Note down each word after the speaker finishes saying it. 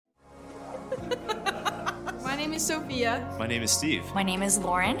name is Sophia. My name is Steve. My name is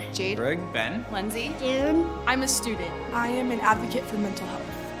Lauren. Jade. Greg. Ben. Lindsay. June. I'm a student. I am an advocate for mental health.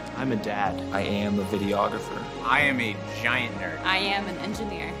 I'm a dad. I am a videographer. I am a giant nerd. I am an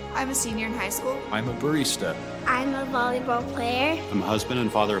engineer. I'm a senior in high school. I'm a barista. I'm a volleyball player. I'm a husband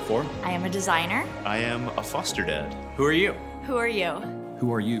and father of 4. I am a designer. I am a foster dad. Who are you? Who are you?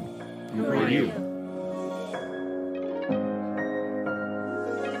 Who are you? Who are you?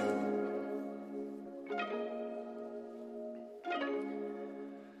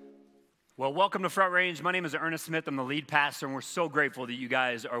 Well, welcome to Front Range. My name is Ernest Smith. I'm the lead pastor, and we're so grateful that you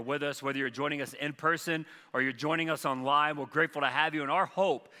guys are with us, whether you're joining us in person or you're joining us online. We're grateful to have you, and our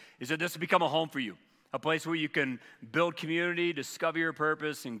hope is that this will become a home for you, a place where you can build community, discover your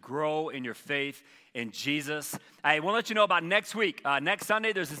purpose, and grow in your faith in Jesus. I want to let you know about next week. Next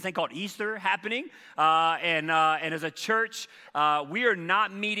Sunday, there's this thing called Easter happening, and as a church, we are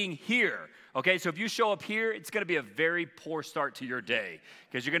not meeting here. Okay, so if you show up here, it's going to be a very poor start to your day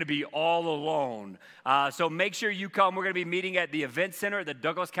because you're going to be all alone. So make sure you come. We're going to be meeting at the Event Center at the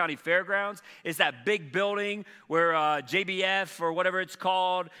Douglas County Fairgrounds. It's that big building where JBF or whatever it's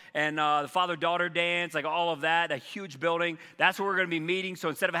called and the father-daughter dance, like all of that, a huge building. That's where we're going to be meeting. So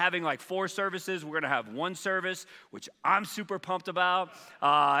instead of having like 4 services, we're going to have 1 service, which I'm super pumped about.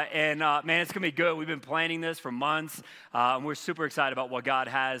 Man, it's going to be good. We've been planning this for months, and we're super excited about what God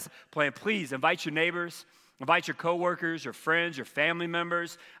has planned. Please invite your neighbors, invite your coworkers, your friends, your family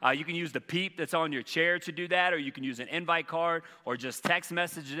members. You can use the Peep that's on your chair to do that, or you can use an invite card, or just text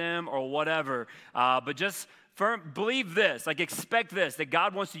message them, or whatever. But just believe this, like expect this, that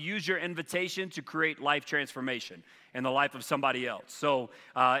God wants to use your invitation to create life transformation in the life of somebody else. So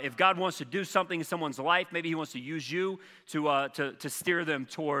if God wants to do something in someone's life, maybe he wants to use you to steer them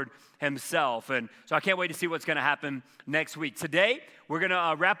toward himself. And so I can't wait to see what's going to happen next week. Today, we're going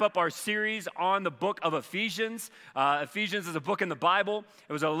to wrap up our series on the book of Ephesians. Ephesians is a book in the Bible.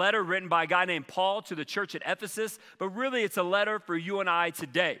 It was a letter written by a guy named Paul to the church at Ephesus, but really it's a letter for you and I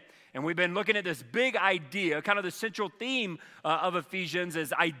today. And we've been looking at this big idea, kind of the central theme of Ephesians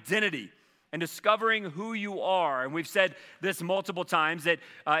is identity and discovering who you are. And we've said this multiple times, that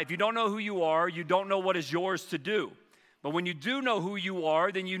if you don't know who you are, you don't know what is yours to do. But when you do know who you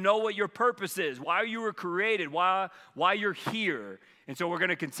are, then you know what your purpose is, why you were created, why you're here. And so we're going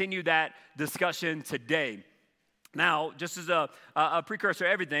to continue that discussion today. Now, just as a precursor to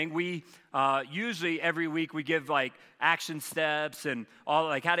everything, we usually every week we give like action steps and all,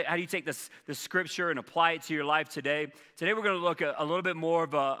 like how do you take this scripture and apply it to your life today? Today we're going to look at a little bit more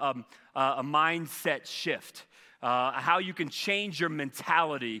of a mindset shift, how you can change your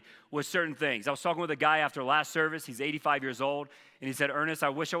mentality with certain things. I was talking with a guy after last service. He's 85 years old, and he said, "Ernest, I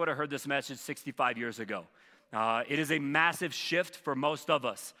wish I would have heard this message 65 years ago." It is a massive shift for most of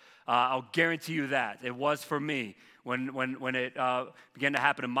us. I'll guarantee you that. It was for me when it began to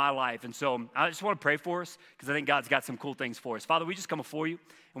happen in my life. And so I just want to pray for us because I think God's got some cool things for us. Father, we just come before you,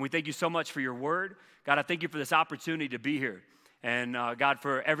 and we thank you so much for your word. God, I thank you for this opportunity to be here. And God,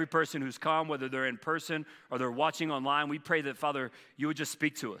 for every person who's come, whether they're in person or they're watching online, we pray that, Father, you would just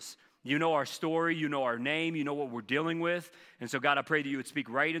speak to us. You know our story, you know our name, you know what we're dealing with. And so, God, I pray that you would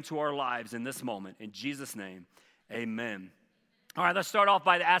speak right into our lives in this moment. In Jesus' name, amen. All right, let's start off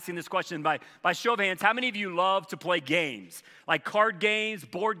by asking this question by show of hands. How many of you love to play games? Like card games,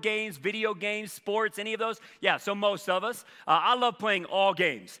 board games, video games, sports, any of those? Yeah, so most of us. I love playing all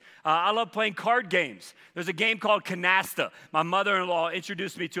games. I love playing card games. There's a game called Canasta. My mother-in-law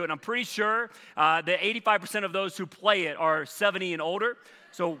introduced me to it, and I'm pretty sure that 85% of those who play it are 70 and older.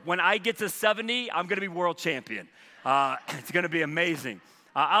 So when I get to 70, I'm going to be world champion. It's going to be amazing.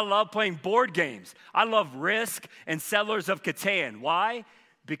 I love playing board games. I love Risk and Settlers of Catan. Why?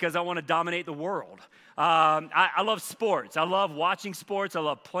 Because I want to dominate the world. I love sports. I love watching sports. I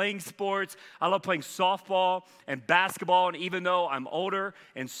love playing sports. I love playing softball and basketball. And even though I'm older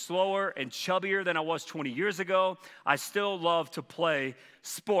and slower and chubbier than I was 20 years ago, I still love to play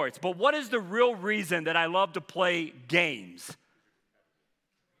sports. But what is the real reason that I love to play games?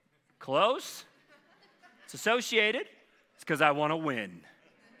 Close. It's associated. It's because I want to win.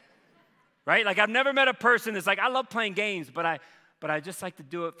 Right? Like I've never met a person that's like, I love playing games, but I just like to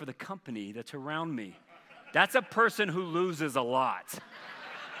do it for the company that's around me. That's a person who loses a lot.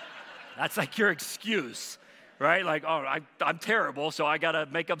 That's like your excuse, right? Like, oh, I'm terrible, so I got to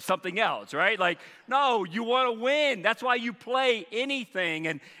make up something else, right? Like, no, you want to win. That's why you play anything.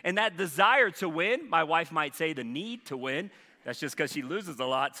 And that desire to win, my wife might say the need to win, that's just because she loses a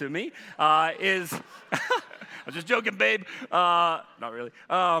lot to me, is, I'm just joking, babe. Not really.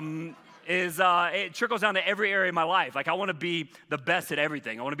 it trickles down to every area of my life. Like I want to be the best at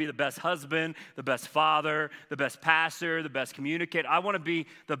everything. I want to be the best husband, the best father, the best pastor, the best communicator. I want to be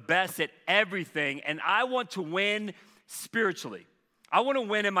the best at everything, and I want to win spiritually. I want to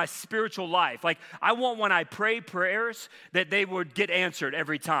win in my spiritual life. Like I want when I pray prayers that they would get answered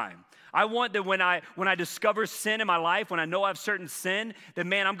every time. I want that when I discover sin in my life, when I know I have certain sin, that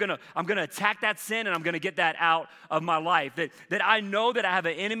man, I'm gonna attack that sin and I'm gonna get that out of my life. That I know that I have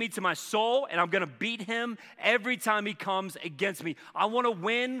an enemy to my soul and I'm gonna beat him every time he comes against me. I want to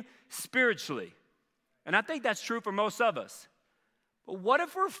win spiritually. And I think that's true for most of us. But what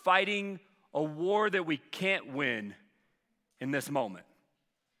if we're fighting a war that we can't win in this moment?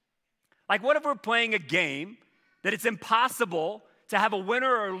 Like what if we're playing a game that it's impossible to have a winner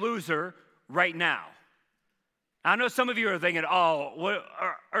or a loser right now? I know some of you are thinking,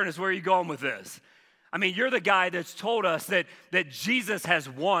 Ernest, where are you going with this? I mean, you're the guy that's told us that Jesus has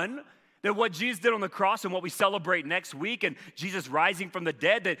won, that what Jesus did on the cross and what we celebrate next week and Jesus rising from the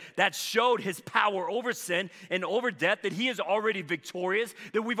dead, that showed his power over sin and over death, that he is already victorious,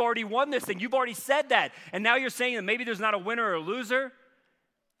 that we've already won this thing. You've already said that. And now you're saying that maybe there's not a winner or a loser?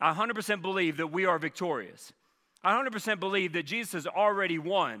 I 100% believe that we are victorious. I 100% believe that Jesus has already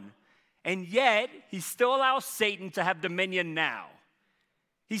won, and yet he still allows Satan to have dominion now.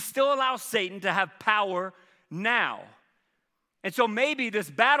 He still allows Satan to have power now. And so maybe this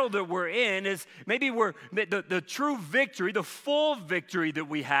battle that we're in is maybe the true victory, the full victory that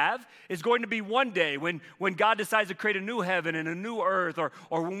we have is going to be one day when God decides to create a new heaven and a new earth, or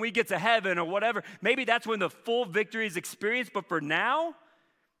when we get to heaven or whatever. Maybe that's when the full victory is experienced, but for now,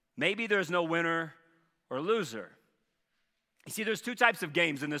 maybe there's no winner or loser. You see, there's two types of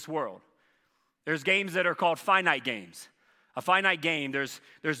games in this world. There's games that are called finite games. A finite game, there's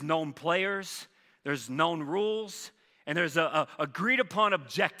known players, there's known rules, and there's a agreed upon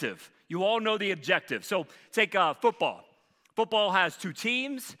objective. You all know the objective. So take football. Football has two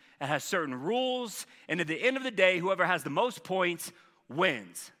teams, it has certain rules, and at the end of the day, whoever has the most points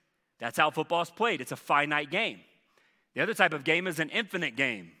wins. That's how football is played. It's a finite game. The other type of game is an infinite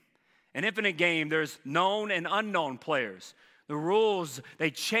game. An infinite game, there's known and unknown players. The rules, they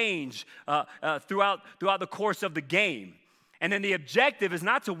change throughout the course of the game. And then the objective is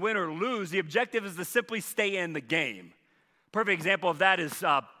not to win or lose. The objective is to simply stay in the game. Perfect example of that is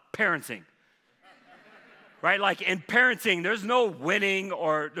parenting. Right? Like in parenting, there's no winning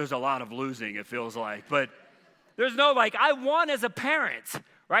or there's a lot of losing, it feels like. But there's no like, I won as a parent,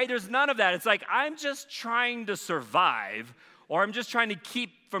 right? There's none of that. It's like, I'm just trying to survive, or I'm just trying to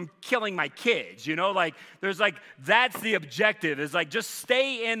keep from killing my kids, you know? Like, there's like, that's the objective, is like, just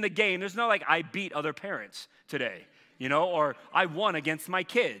stay in the game. There's no like, I beat other parents today, you know, or I won against my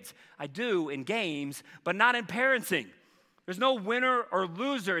kids. I do in games, but not in parenting. There's no winner or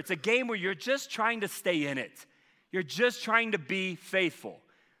loser. It's a game where you're just trying to stay in it. You're just trying to be faithful.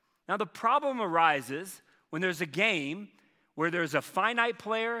 Now, the problem arises when there's a game where there's a finite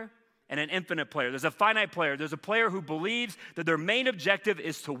player and an infinite player. There's a finite player. There's a player who believes that their main objective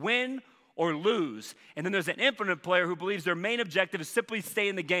is to win or lose. And then there's an infinite player who believes their main objective is simply stay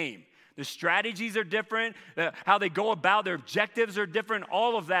in the game. The strategies are different. How they go about their objectives are different,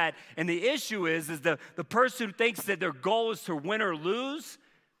 all of that. And the issue is the person who thinks that their goal is to win or lose,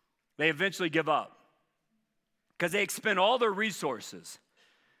 they eventually give up. Because they expend all their resources.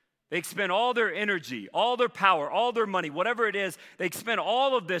 They expend all their energy, all their power, all their money, whatever it is. They expend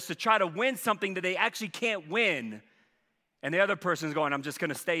all of this to try to win something that they actually can't win. And the other person's going, I'm just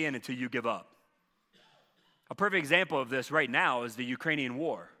going to stay in until you give up. A perfect example of this right now is the Ukrainian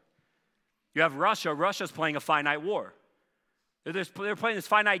war. You have Russia. Russia's playing a finite war. They're playing this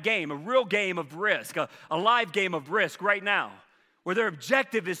finite game, a real game of risk, a live game of risk right now, where their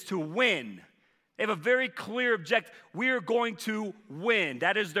objective is to win. They have a very clear objective. We are going to win.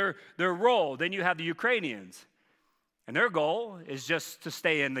 That is their role. Then you have the Ukrainians, and their goal is just to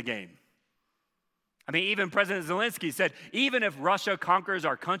stay in the game. I mean, even President Zelensky said, even if Russia conquers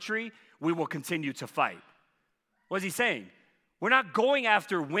our country, we will continue to fight. What is he saying? We're not going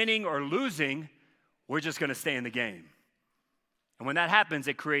after winning or losing. We're just going to stay in the game. And when that happens,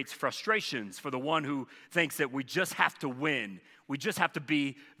 it creates frustrations for the one who thinks that we just have to win. We just have to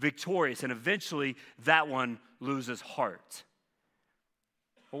be victorious. And eventually, that one loses heart.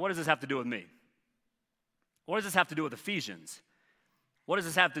 Well, what does this have to do with me? What does this have to do with Ephesians? What does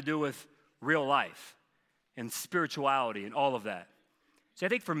this have to do with real life and spirituality and all of that? See, I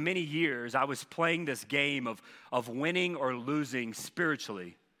think for many years, I was playing this game of winning or losing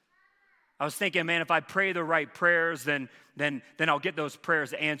spiritually. I was thinking, man, if I pray the right prayers, then I'll get those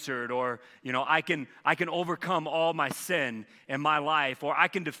prayers answered, or I can overcome all my sin in my life, or I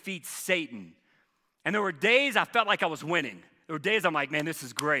can defeat Satan. And there were days I felt like I was winning. There were days I'm like, man, this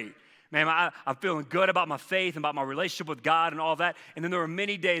is great. Man, I'm feeling good about my faith and about my relationship with God and all that. And then there were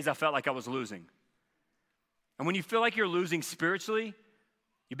many days I felt like I was losing. And when you feel like you're losing spiritually,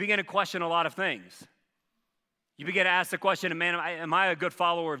 you begin to question a lot of things. You begin to ask the question, man, am I a good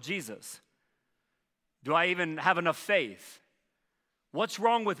follower of Jesus? Do I even have enough faith? What's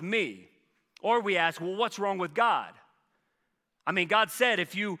wrong with me? Or we ask, well, what's wrong with God? I mean, God said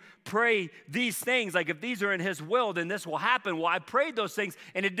if you pray these things, like if these are in His will, then this will happen. Well, I prayed those things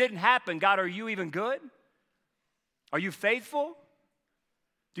and it didn't happen. God, are you even good? Are you faithful?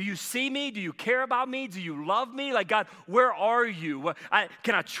 Do you see me? Do you care about me? Do you love me? Like, God, where are you?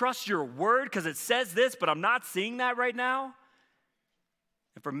 Can I trust your word because it says this, but I'm not seeing that right now?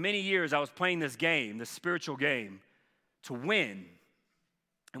 And for many years, I was playing this game, this spiritual game, to win.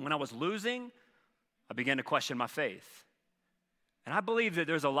 And when I was losing, I began to question my faith. And I believe that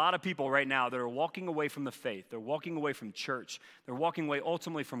there's a lot of people right now that are walking away from the faith. They're walking away from church. They're walking away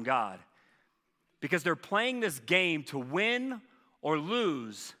ultimately from God because they're playing this game to win or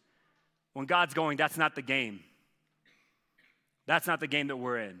lose when God's going, that's not the game. That's not the game that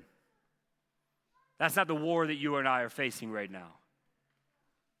we're in. That's not the war that you and I are facing right now.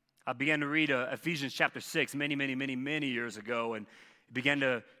 I began to read Ephesians chapter 6 many years ago, and it began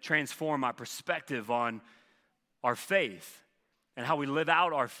to transform my perspective on our faith and how we live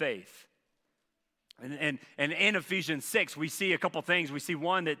out our faith. And in Ephesians 6, we see a couple things. We see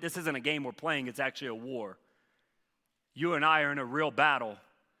one, that this isn't a game we're playing, it's actually a war. You and I are in a real battle.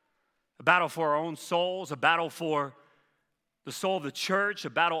 A battle for our own souls, a battle for the soul of the church, a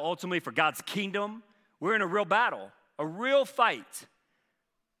battle ultimately for God's kingdom. We're in a real battle, a real fight.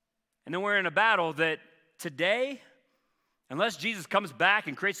 And then we're in a battle that today, unless Jesus comes back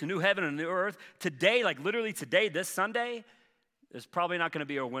and creates a new heaven and a new earth, today, like literally today, this Sunday, there's probably not going to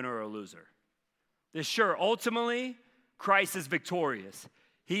be a winner or a loser. Sure, ultimately, Christ is victorious.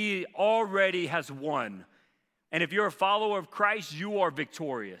 He already has won. And if you're a follower of Christ, you are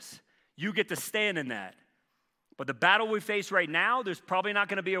victorious. You get to stand in that. But the battle we face right now, there's probably not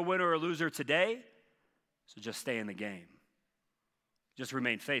going to be a winner or a loser today. So just stay in the game. Just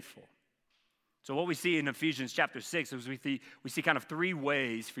remain faithful. So what we see in Ephesians chapter 6 is we see kind of three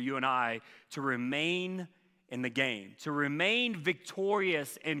ways for you and I to remain in the game, to remain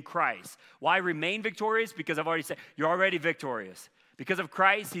victorious in Christ. Why remain victorious? Because I've already said, you're already victorious. Because of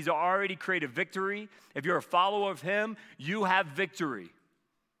Christ, He's already created victory. If you're a follower of Him, you have victory.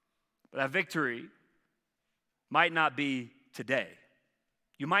 But that victory might not be today.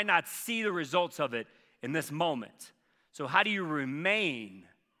 You might not see the results of it in this moment. So how do you remain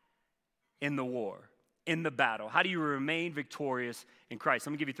in the war, in the battle? How do you remain victorious in Christ?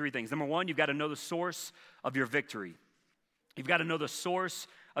 Let me give you three things. Number one, you've got to know the source of your victory. You've got to know the source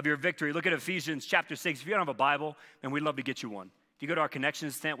of your victory. Look at Ephesians chapter 6. If you don't have a Bible, then we'd love to get you one. If you go to our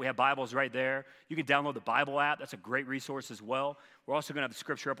Connections tent, we have Bibles right there. You can download the Bible app. That's a great resource as well. We're also going to have the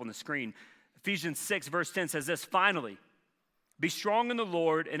scripture up on the screen. Ephesians 6, verse 10 says this, finally, be strong in the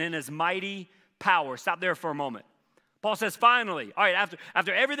Lord and in His mighty power. Stop there for a moment. Paul says, finally, all right,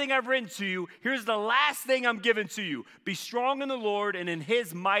 after everything I've written to you, here's the last thing I'm giving to you. Be strong in the Lord and in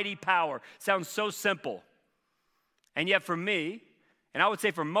His mighty power. Sounds so simple. And yet for me, and I would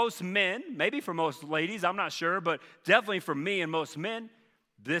say for most men, maybe for most ladies, I'm not sure, but definitely for me and most men,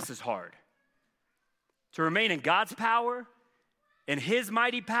 this is hard. To remain in God's power, in His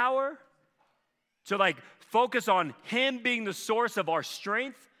mighty power, to focus on Him being the source of our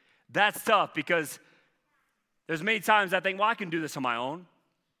strength, that's tough because there's many times I think, well, I can do this on my own.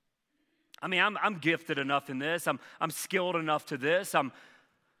 I mean, I'm gifted enough in this. I'm skilled enough to this. I'm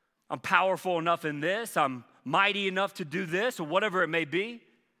powerful enough in this. I'm mighty enough to do this or whatever it may be.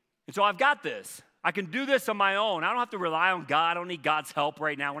 And so I've got this. I can do this on my own. I don't have to rely on God. I don't need God's help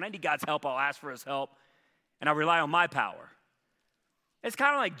right now. When I need God's help, I'll ask for His help. And I rely on my power. It's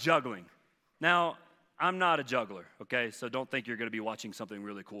kind of like juggling. Now, I'm not a juggler, okay? So don't think you're going to be watching something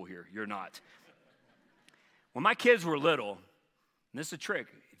really cool here. You're not. When my kids were little, and this is a trick,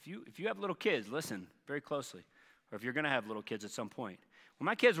 if you have little kids, listen very closely, or if you're going to have little kids at some point. When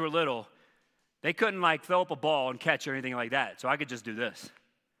my kids were little, they couldn't throw up a ball and catch or anything like that, so I could just do this.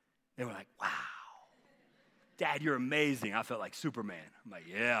 They were like, wow, Dad, you're amazing. I felt like Superman. I'm like,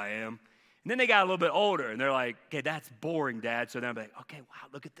 yeah, I am. And then they got a little bit older, and they're like, okay, that's boring, Dad. So then I'm like, okay, wow,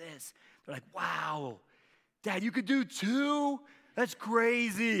 look at this. They're like, wow, Dad, you could do two? That's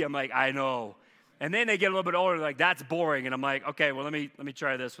crazy. I'm like, I know. And then they get a little bit older, like, that's boring. And I'm like, okay, well, let me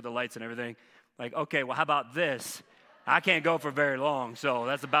try this with the lights and everything. Like, okay, well, how about this? I can't go for very long, so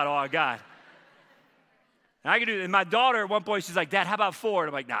that's about all I got. And I can do. And my daughter, at one point, she's like, Dad, how about 4? And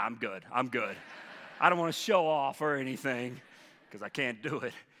I'm like, nah, I'm good. I don't want to show off or anything because I can't do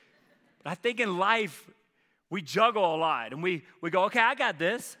it. But I think in life, we juggle a lot. And we go, okay, I got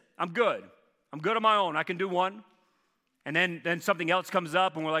this. I'm good. I'm good on my own. I can do 1. And then something else comes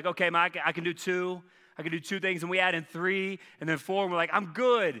up, and we're like, okay, man, I can do 2. I can do 2 things. And we add in 3, and then 4, and we're like, I'm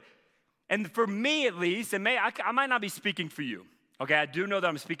good. And for me, at least, and I might not be speaking for you. Okay, I do know that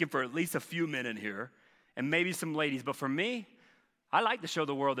I'm speaking for at least a few men in here, and maybe some ladies. But for me, I like to show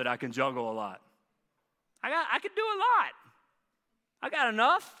the world that I can juggle a lot. I can do a lot. I got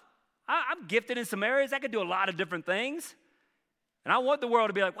enough. I'm gifted in some areas. I can do a lot of different things. And I want the world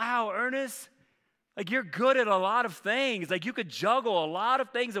to be like, wow, Ernest, like you're good at a lot of things. Like you could juggle a lot of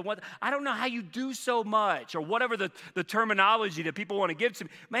things at once. I don't know how you do so much, or whatever the terminology that people want to give to me.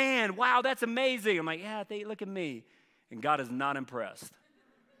 Man, wow, that's amazing. I'm like, yeah, look at me. And God is not impressed.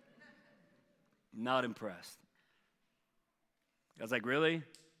 Not impressed. God's like, really?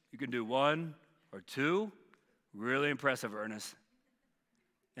 You can do 1 or 2? Really impressive, Ernest.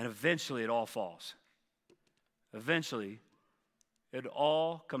 And eventually it all falls. Eventually, it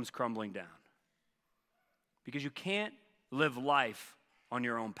all comes crumbling down. Because you can't live life on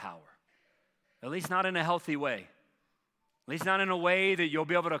your own power. At least not in a healthy way. At least not in a way that you'll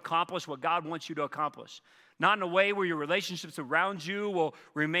be able to accomplish what God wants you to accomplish. Not in a way where your relationships around you will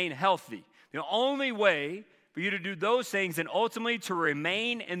remain healthy. The only way for you to do those things and ultimately to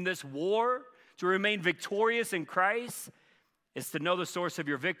remain in this war, to remain victorious in Christ, is to know the source of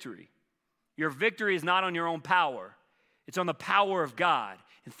your victory. Your victory is not on your own power. It's on the power of God.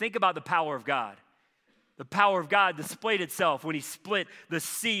 And think about the power of God. The power of God displayed itself when he split the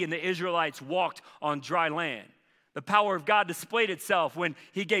sea and the Israelites walked on dry land. The power of God displayed itself when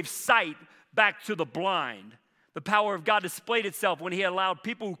he gave sight back to the blind. The power of God displayed itself when he allowed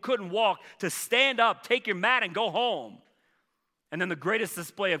people who couldn't walk to stand up, take your mat, and go home. And then the greatest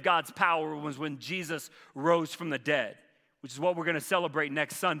display of God's power was when Jesus rose from the dead, which is what we're going to celebrate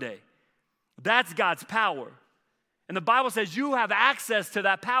next Sunday. That's God's power. And the Bible says you have access to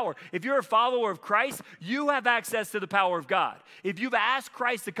that power. If you're a follower of Christ, you have access to the power of God. If you've asked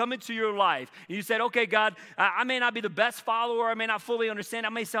Christ to come into your life, and you said, okay, God, I may not be the best follower, I may not fully understand, I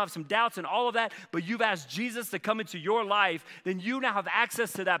may still have some doubts and all of that, but you've asked Jesus to come into your life, then you now have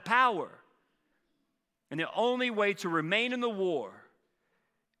access to that power. And the only way to remain in the war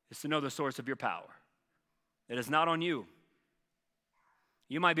is to know the source of your power. It is not on you.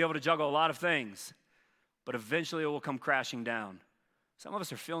 You might be able to juggle a lot of things, but eventually it will come crashing down. Some of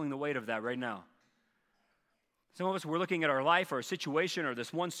us are feeling the weight of that right now. Some of us, we're looking at our life or a situation or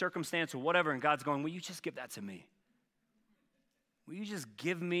this one circumstance or whatever, and God's going, will you just give that to me? Will you just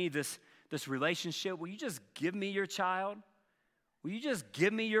give me this relationship? Will you just give me your child? Will you just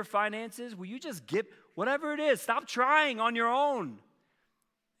give me your finances? Will you just give whatever it is? Stop trying on your own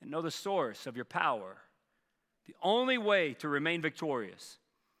and know the source of your power. The only way to remain victorious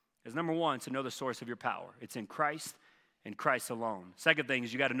is, number 1, to know the source of your power. It's in Christ and Christ alone. Second thing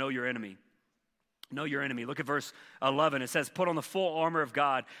is you got to know your enemy. Know your enemy. Look at verse 11. It says, put on the full armor of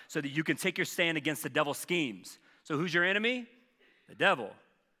God so that you can take your stand against the devil's schemes. So who's your enemy? The devil.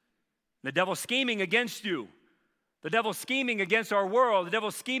 The devil's scheming against you. The devil's scheming against our world. The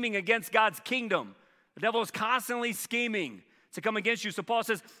devil's scheming against God's kingdom. The devil is constantly scheming to come against you. So Paul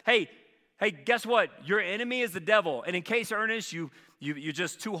says, hey, guess what? Your enemy is the devil. And in case, Ernest, you're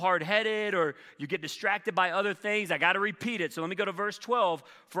just too hard-headed or you get distracted by other things, I got to repeat it. So let me go to verse 12.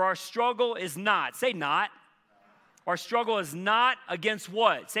 For our struggle is not. Say not. Our struggle is not against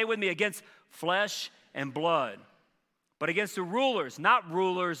what? Say it with me. Against flesh and blood. But against the rulers. Not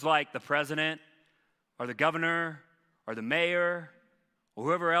rulers like the president or the governor or the mayor or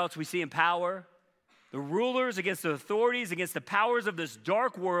whoever else we see in power. The rulers, against the authorities, against the powers of this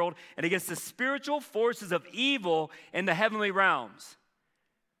dark world, and against the spiritual forces of evil in the heavenly realms.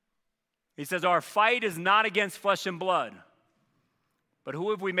 He says, our fight is not against flesh and blood. But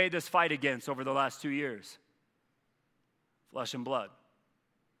who have we made this fight against over the last 2 years? Flesh and blood.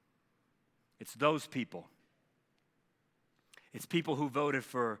 It's those people. It's people who voted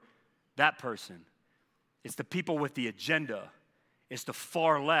for that person. It's the people with the agenda. It's the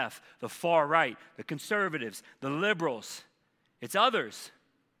far left, the far right, the conservatives, the liberals. It's others.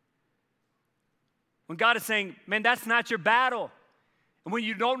 When God is saying, man, that's not your battle. And when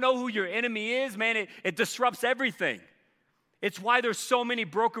you don't know who your enemy is, man, it disrupts everything. It's why there's so many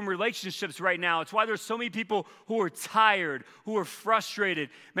broken relationships right now. It's why there's so many people who are tired, who are frustrated.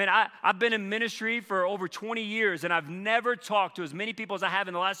 Man, I've been in ministry for over 20 years, and I've never talked to as many people as I have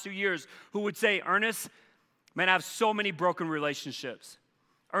in the last 2 years who would say, Ernest, man, I have so many broken relationships.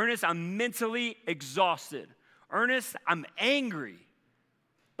 Ernest, I'm mentally exhausted. Ernest, I'm angry.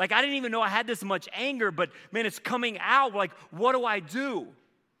 Like, I didn't even know I had this much anger, but man, it's coming out. Like, what do I do?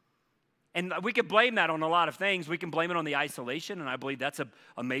 And we can blame that on a lot of things. We can blame it on the isolation, and I believe that's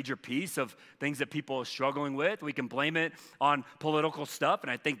a major piece of things that people are struggling with. We can blame it on political stuff, and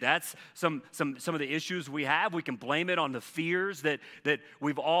I think that's some of the issues we have. We can blame it on the fears that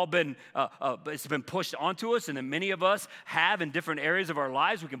we've all been, it's been pushed onto us, and that many of us have in different areas of our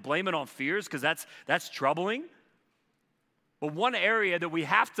lives. We can blame it on fears because that's troubling. But one area that we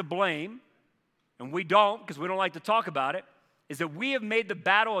have to blame, and we don't because we don't like to talk about it, is that we have made the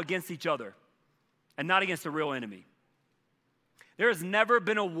battle against each other and not against the real enemy. There has never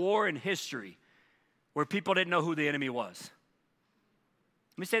been a war in history where people didn't know who the enemy was.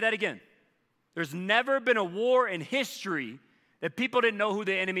 Let me say that again. There's never been a war in history that people didn't know who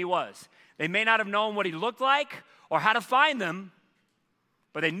the enemy was. They may not have known what he looked like or how to find them,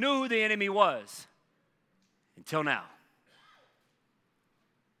 but they knew who the enemy was until now.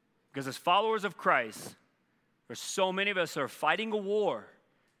 Because as followers of Christ, there's so many of us are fighting a war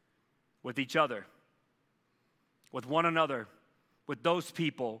with each other, with one another, with those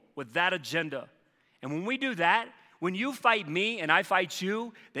people, with that agenda. And when we do that, when you fight me and I fight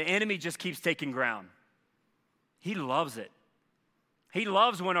you, the enemy just keeps taking ground. He loves it. He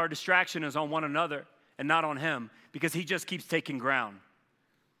loves when our distraction is on one another and not on him because he just keeps taking ground.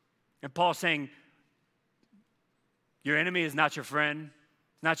 And Paul's saying, your enemy is not your friend,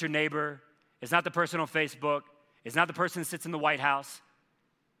 not your neighbor, it's not the person on Facebook, it's not the person that sits in the White House.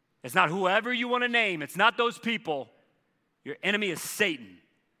 It's not whoever you want to name. It's not those people. Your enemy is Satan.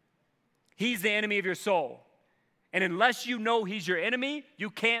 He's the enemy of your soul. And unless you know he's your enemy, you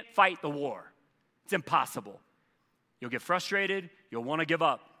can't fight the war. It's impossible. You'll get frustrated. You'll want to give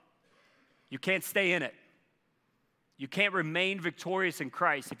up. You can't stay in it. You can't remain victorious in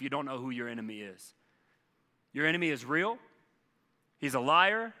Christ if you don't know who your enemy is. Your enemy is real. He's a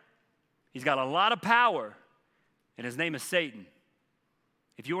liar. He's got a lot of power. And his name is Satan.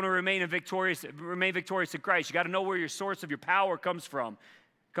 If you want to remain victorious in Christ, you got to know where your source of your power comes from.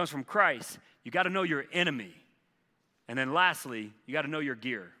 It comes from Christ. You got to know your enemy. And then lastly, you got to know your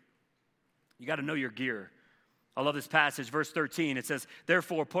gear. You got to know your gear. I love this passage, verse 13. It says,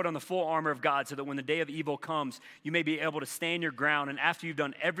 therefore, put on the full armor of God so that when the day of evil comes, you may be able to stand your ground. And after you've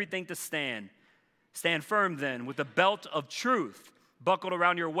done everything to stand firm then with the belt of truth buckled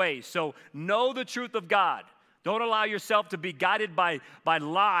around your waist. So know the truth of God. Don't allow yourself to be guided by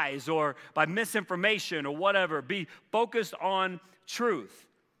lies or by misinformation or whatever. Be focused on truth.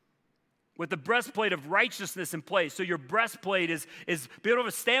 With the breastplate of righteousness in place. So your breastplate is being able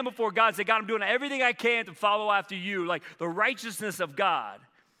to stand before God and say, God, I'm doing everything I can to follow after you. Like the righteousness of God.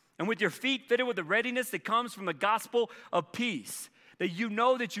 And with your feet fitted with the readiness that comes from the gospel of peace. That you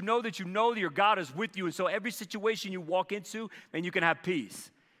know that your God is with you. And so every situation you walk into, man, you can have peace.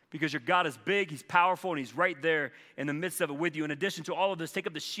 Because your God is big, he's powerful, and he's right there in the midst of it with you. In addition to all of this, take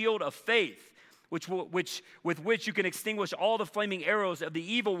up the shield of faith, with which you can extinguish all the flaming arrows of the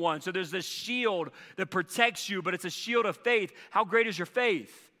evil one. So there's this shield that protects you, but it's a shield of faith. How great is your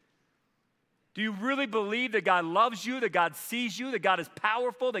faith? Do you really believe that God loves you, that God sees you, that God is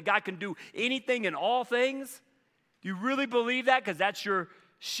powerful, that God can do anything and all things? Do you really believe that? Because that's your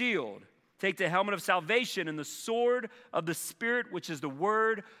shield. Take the helmet of salvation and the sword of the Spirit, which is the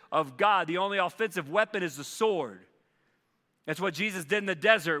word of God. The only offensive weapon is the sword. That's what Jesus did in the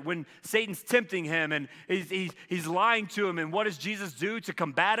desert when Satan's tempting him and he's lying to him. And what does Jesus do to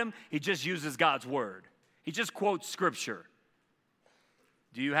combat him? He just uses God's word. He just quotes Scripture.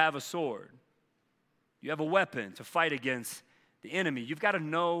 Do you have a sword? You have a weapon to fight against the enemy. You've got to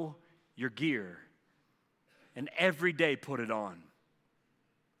know your gear and every day put it on.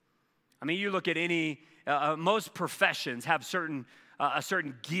 I mean, you look at most professions have a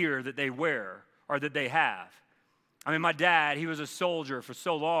certain gear that they wear or that they have. I mean, my dad, he was a soldier for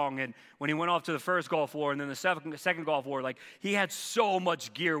so long, and when he went off to the first Gulf War and then the second Gulf War, like, he had so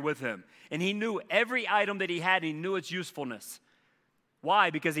much gear with him, and he knew every item that he had, and he knew its usefulness.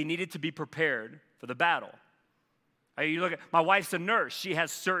 Why? Because he needed to be prepared for the battle. You look at, my wife's a nurse. She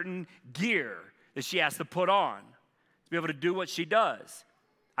has certain gear that she has to put on to be able to do what she does.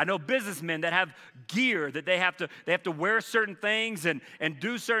 I know businessmen that have gear that they have to wear certain things and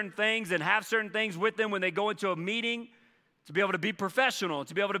do certain things and have certain things with them when they go into a meeting to be able to be professional,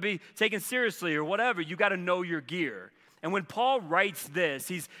 to be able to be taken seriously or whatever. You got to know your gear. And when Paul writes this,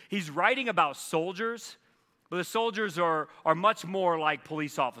 he's writing about soldiers, but the soldiers are much more like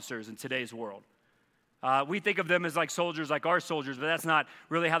police officers in today's world. We think of them as like soldiers, like our soldiers, but that's not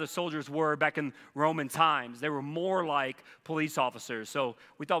really how the soldiers were back in Roman times. They were more like police officers. So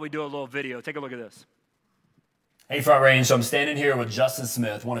we thought we'd do a little video. Take a look at this. Hey, Front Range. So I'm standing here with Justin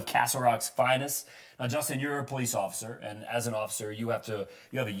Smith, one of Castle Rock's finest. Now, Justin, you're a police officer, and as an officer, you have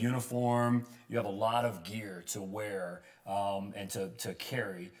a uniform, you have a lot of gear to wear and to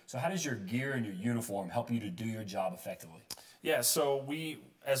carry. So how does your gear and your uniform help you to do your job effectively? Yeah, so we,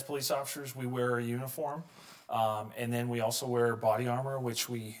 as police officers, we wear a uniform, and then we also wear body armor, which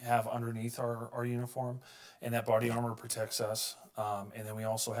we have underneath our uniform, and that body armor protects us. And then we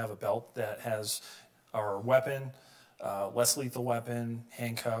also have a belt that has our weapon, less lethal weapon,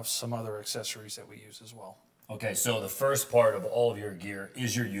 handcuffs, some other accessories that we use as well. Okay, so the first part of all of your gear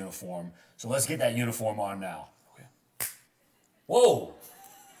is your uniform. So let's get that uniform on now. Okay. Whoa,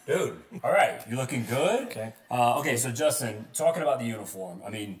 dude. All right, you looking good? Okay. Okay, so Justin, talking about the uniform, I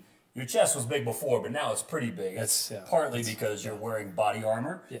mean, your chest was big before, but now it's pretty big. It's partly because you're wearing body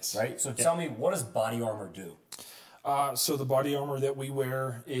armor, yes. Right? So tell me, what does body armor do? So the body armor that we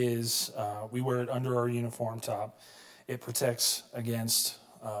wear is, we wear it under our uniform top. It protects against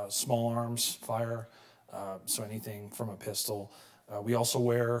small arms, fire, so anything from a pistol. We also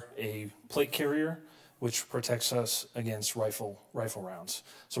wear a plate carrier, which protects us against rifle rounds.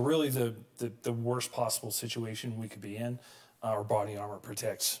 So really the worst possible situation we could be in, our body armor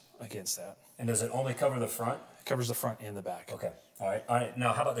protects against that. And does it only cover the front? It covers the front and the back. Okay. All right.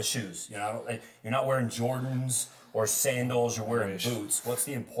 Now, how about the shoes? You know, you're not wearing Jordans or sandals. You're wearing boots. What's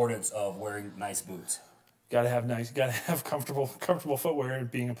the importance of wearing nice boots? Got to have comfortable footwear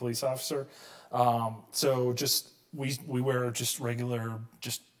being a police officer. So we wear just regular,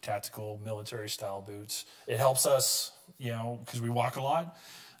 just tactical military style boots. It helps us, because we walk a lot.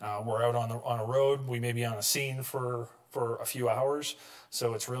 We're out on a road. We may be on a scene for a few hours.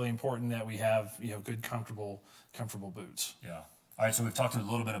 So it's really important that we have good comfortable boots. Yeah. All right. So we've talked a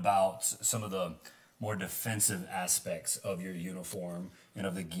little bit about some of the more defensive aspects of your uniform and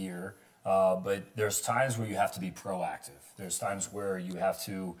of the gear. But there's times where you have to be proactive. There's times where you have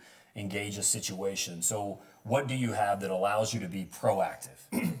to engage a situation. So what do you have that allows you to be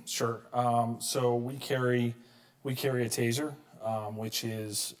proactive? Sure. So we carry a taser, which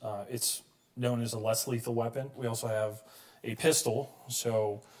is it's known as a less lethal weapon. We also have a pistol.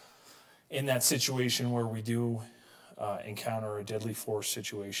 So in that situation where we do encounter a deadly force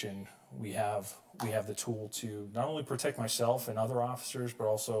situation, we have the tool to not only protect myself and other officers, but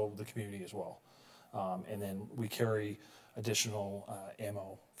also the community as well. And then we carry additional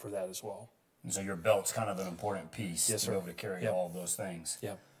ammo for that as well. And so your belt's kind of an important piece to be able to carry all of those things.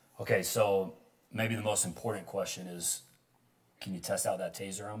 Yeah. Okay, so maybe the most important question is, can you test out that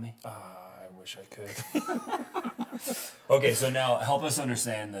taser on me? I wish I could. Okay, so now help us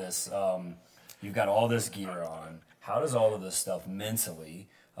understand this. You've got all this gear on. How does all of this stuff mentally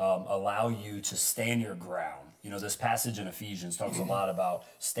allow you to stand your ground? This passage in Ephesians talks a lot about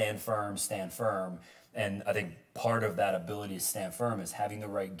stand firm. And I think part of that ability to stand firm is having the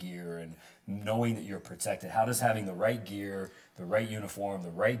right gear and knowing that you're protected. How does having the right gear, the right uniform, the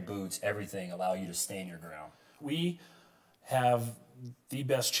right boots, everything allow you to stand your ground? We have the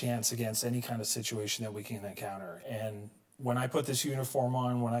best chance against any kind of situation that we can encounter. And when I put this uniform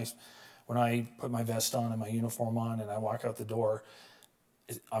on, when I put my vest on and my uniform on and I walk out the door,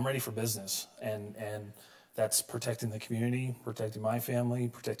 I'm ready for business. And that's protecting the community, protecting my family,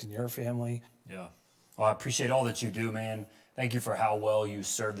 protecting your family. Yeah. Well, I appreciate all that you do, man. Thank you for how well you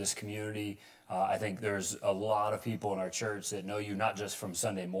serve this community. I think there's a lot of people in our church that know you not just from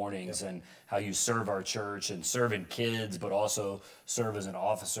Sunday mornings and how you serve our church and serving kids, but also serve as an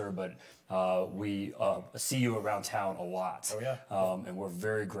officer. But we see you around town a lot. Oh, yeah. And we're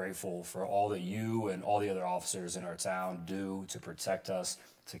very grateful for all that you and all the other officers in our town do to protect us,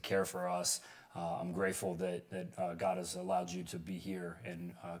 to care for us. I'm grateful that God has allowed you to be here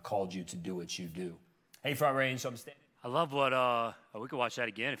and called you to do what you do. Hey, Front Range, so I'm standing. I love what, we can watch that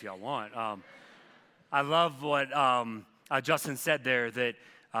again if y'all want. I love what Justin said there, that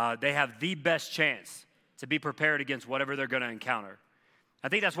they have the best chance to be prepared against whatever they're going to encounter. I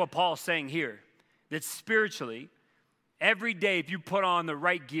think that's what Paul's saying here, that spiritually, every day if you put on the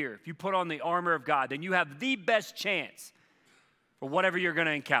right gear, if you put on the armor of God, then you have the best chance for whatever you're going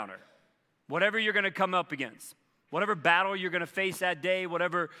to encounter, whatever you're going to come up against. Whatever battle you're going to face that day,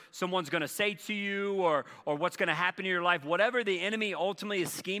 whatever someone's going to say to you or what's going to happen in your life, whatever the enemy ultimately is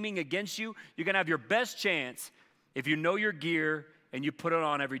scheming against you, you're going to have your best chance if you know your gear and you put it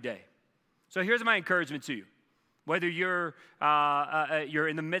on every day. So here's my encouragement to you. Whether you're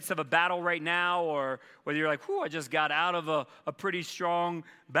in the midst of a battle right now, or whether you're like, I just got out of a pretty strong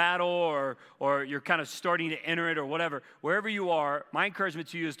battle, or you're kind of starting to enter it or whatever, wherever you are, my encouragement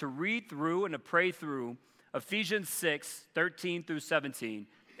to you is to read through and to pray through Ephesians 6, 13 through 17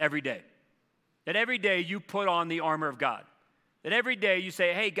 every day. That every day you put on the armor of God. That every day you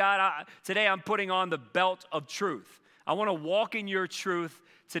say, hey, God, today I'm putting on the belt of truth. I want to walk in your truth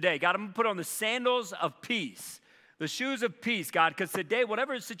today. God, I'm going to put on the sandals of peace. The shoes of peace, God, because today,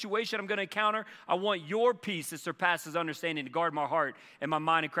 whatever situation I'm going to encounter, I want your peace that surpasses understanding to guard my heart and my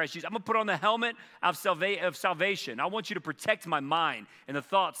mind in Christ Jesus. I'm going to put on the helmet of salvation. I want you to protect my mind and the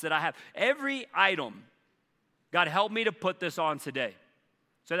thoughts that I have. Every item, God, help me to put this on today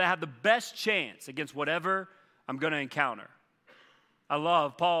so that I have the best chance against whatever I'm going to encounter. I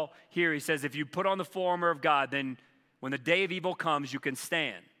love Paul here. He says, if you put on the full armor of God, then when the day of evil comes, you can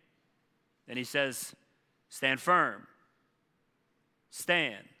stand. And he says, stand firm.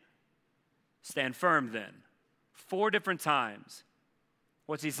 Stand. Stand firm then. 4 different times.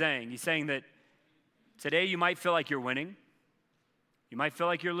 What's he saying? He's saying that today you might feel like you're winning. You might feel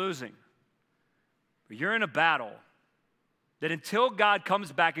like you're losing. But you're in a battle that until God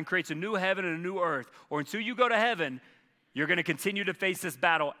comes back and creates a new heaven and a new earth, or until you go to heaven, you're going to continue to face this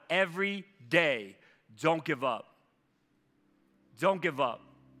battle every day. Don't give up. Don't give up.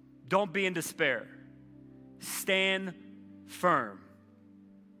 Don't be in despair. Stand firm.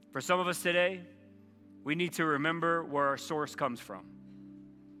 For some of us today, we need to remember where our source comes from.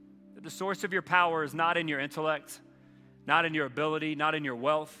 That the source of your power is not in your intellect, not in your ability, not in your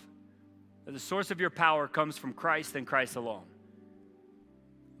wealth. That the source of your power comes from Christ and Christ alone.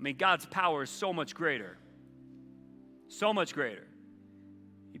 I mean, God's power is so much greater. So much greater.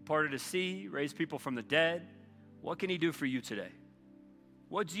 He parted the sea, raised people from the dead. What can he do for you today?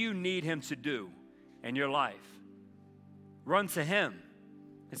 What do you need him to do in your life? Run to him.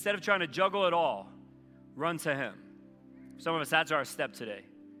 Instead of trying to juggle it all, run to him. Some of us, that's our step today.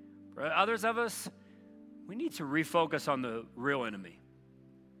 For others of us, we need to refocus on the real enemy.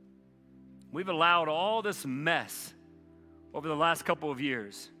 We've allowed all this mess over the last couple of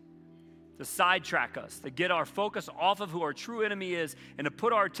years to sidetrack us, to get our focus off of who our true enemy is and to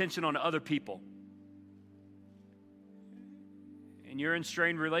put our attention on other people. And you're in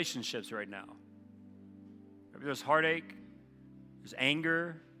strained relationships right now. Maybe there's heartache, there's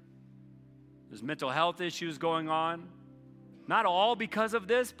anger, there's mental health issues going on. Not all because of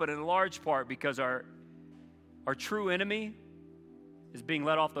this, but in large part because our true enemy is being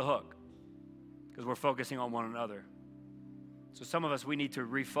let off the hook because we're focusing on one another. So some of us, we need to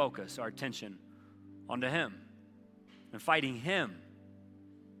refocus our attention onto him and fighting him.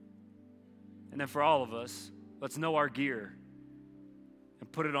 And then for all of us, let's know our gear and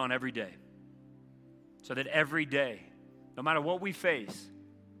put it on every day. So that every day, no matter what we face,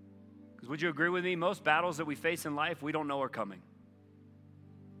 because would you agree with me, most battles that we face in life, we don't know are coming.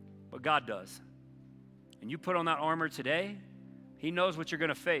 But God does. And you put on that armor today, he knows what you're going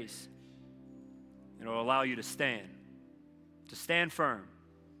to face. And it'll allow you to stand firm.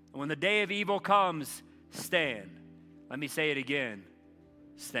 And when the day of evil comes, stand. Let me say it again,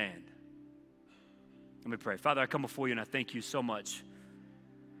 stand. Let me pray. Father, I come before you and I thank you so much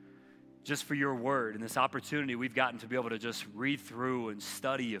just for your word and this opportunity we've gotten to be able to just read through and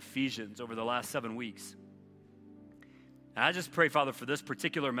study Ephesians over the last 7 weeks. And I just pray, Father, for this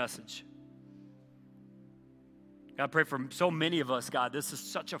particular message. God, I pray for so many of us, God, this is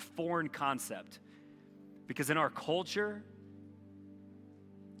such a foreign concept because in our culture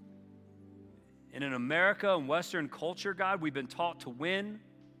and in America and Western culture, God, we've been taught to win.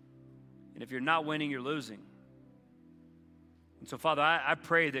 And if you're not winning, you're losing. And so, Father, I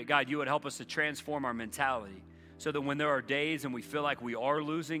pray that, God, you would help us to transform our mentality so that when there are days and we feel like we are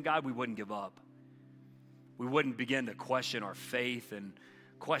losing, God, we wouldn't give up. We wouldn't begin to question our faith and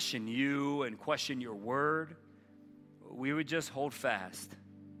question you and question your word. We would just hold fast.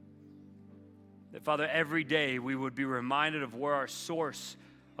 That, Father, every day we would be reminded of where our source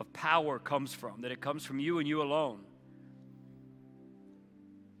of power comes from, that it comes from you and you alone.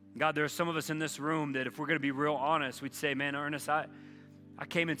 God, there are some of us in this room that if we're going to be real honest, we'd say, man, Ernest, I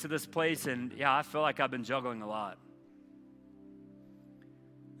came into this place and, yeah, I feel like I've been juggling a lot.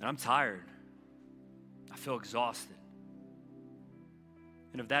 And I'm tired. I feel exhausted.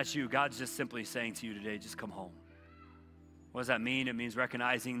 And if that's you, God's just simply saying to you today, just come home. What does that mean? It means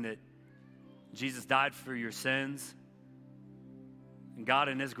recognizing that Jesus died for your sins. And God,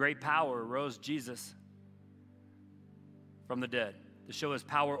 in his great power, rose Jesus from the dead to show his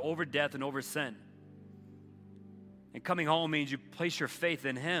power over death and over sin. And coming home means you place your faith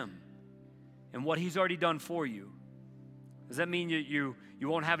in him and what he's already done for you. Does that mean you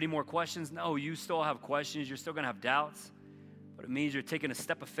won't have any more questions? No, you still have questions. You're still going to have doubts. But it means you're taking a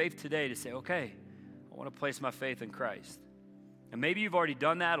step of faith today to say, okay, I want to place my faith in Christ. And maybe you've already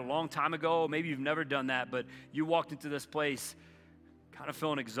done that a long time ago. Maybe you've never done that, but you walked into this place kind of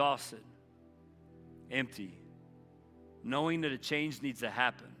feeling exhausted, empty, knowing that a change needs to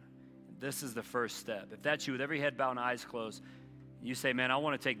happen. This is the first step. If that's you, with every head bowed and eyes closed, you say, man, I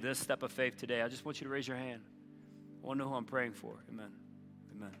want to take this step of faith today. I just want you to raise your hand. I want to know who I'm praying for. Amen.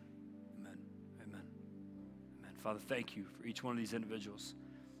 Amen. Amen. Amen. Amen. Father, thank you for each one of these individuals.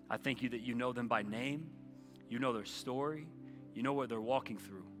 I thank you that you know them by name. You know their story. You know what they're walking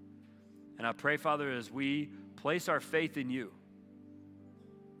through. And I pray, Father, as we place our faith in you,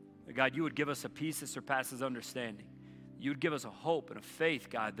 that God, you would give us a peace that surpasses understanding. You would give us a hope and a faith,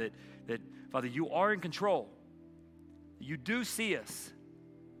 God, that Father, you are in control. You do see us.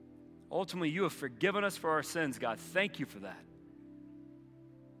 Ultimately, you have forgiven us for our sins, God. Thank you for that.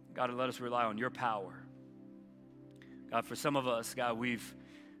 God, let us rely on your power. God, for some of us, God, we've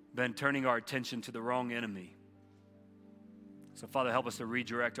been turning our attention to the wrong enemy. So, Father, help us to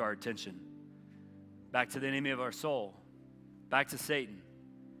redirect our attention back to the enemy of our soul, back to Satan.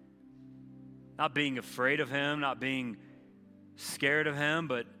 Not being afraid of him, not being scared of him,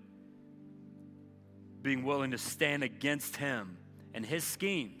 but being willing to stand against him and his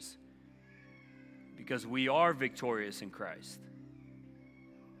schemes, because we are victorious in Christ.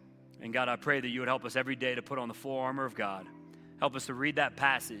 And God, I pray that you would help us every day to put on the full armor of God. Help us to read that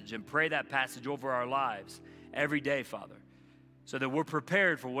passage and pray that passage over our lives every day, Father, so that we're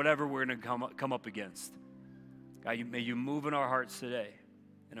prepared for whatever we're going to come up against. God, may you move in our hearts today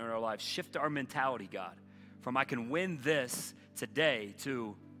and in our lives. Shift our mentality, God, from I can win this today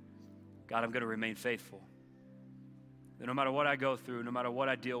to, God, I'm going to remain faithful. That no matter what I go through, no matter what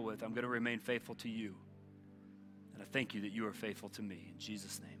I deal with, I'm going to remain faithful to you. And I thank you that you are faithful to me. In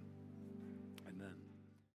Jesus' name.